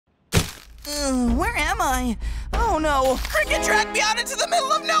Where am I? Oh no, Cricket dragged me out into the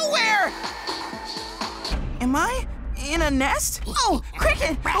middle of nowhere! Am I in a nest? Oh,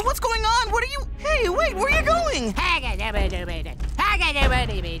 Cricket, what's going on? What are you... Hey, wait, where are you going?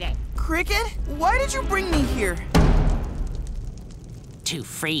 Cricket, why did you bring me here? To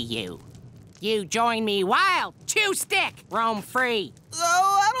free you. You join me wild, chew stick, roam free.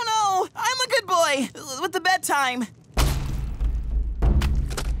 Oh, I don't know. I'm a good boy with the bedtime.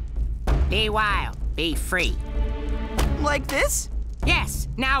 Be wild, be free. Like this? Yes,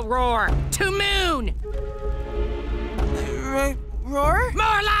 now roar to moon. Roar?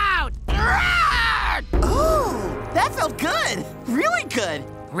 More loud. Roar! Oh, that felt good. Really good.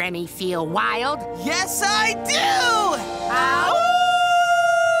 Remy feel wild? Yes, I do!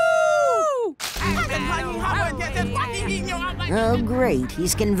 Oh, great.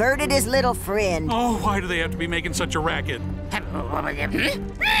 He's converted his little friend. Oh, why do they have to be making such a racket?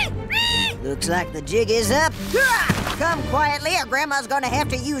 Looks like the jig is up. Come quietly, or Grandma's gonna have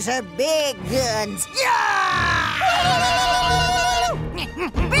to use her big guns.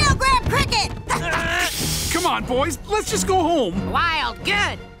 Bill, grab Cricket! Come on, boys, let's just go home. Wild,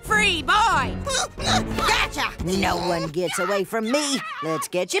 good, free boy. Gotcha! No one gets away from me. Let's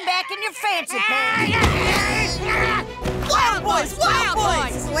get you back in your fancy pants. Wild boys! Wild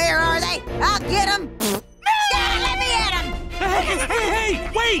boys! Where are they? I'll get them. Let me at them. Hey,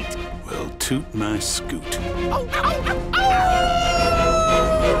 wait! Well, toot my scoot.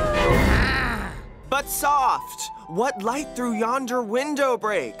 But soft! What light through yonder window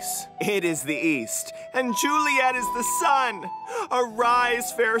breaks? It is the east, and Juliet is the sun.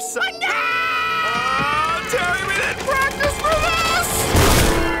 Arise, fair sun. Oh, Terry, we didn't practice for this!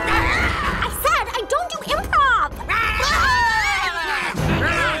 I said I don't do improv!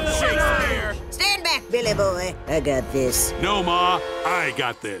 Stand back, Billy boy. I got this. No, Ma, I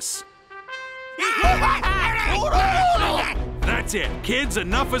got this. That's it. Kids,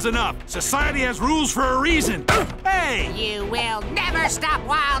 enough is enough. Society has rules for a reason. Hey! You will never stop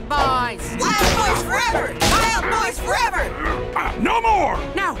wild boys. Wild boys forever! Wild boys forever! No more!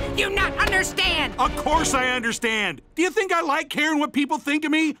 No, you not understand. Of course I understand. Do you think I like caring what people think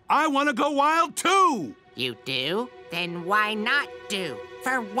of me? I want to go wild, too. You do? Then why not do?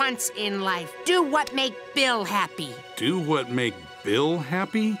 For once in life, do what make Bill happy. Do what make Bill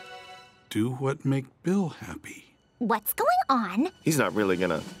happy? Do what make Bill happy. What's going on? He's not really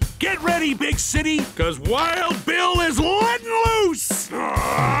gonna... Get ready, big city, because Wild Bill is letting loose!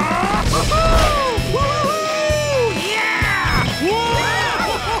 Yeah!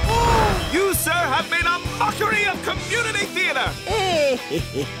 You, sir, have made a mockery of community theater!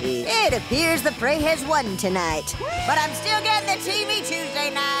 It appears the prey has won tonight. But I'm still getting the TV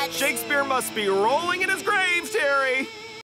Tuesday night. Shakespeare must be rolling in his grave, Terry.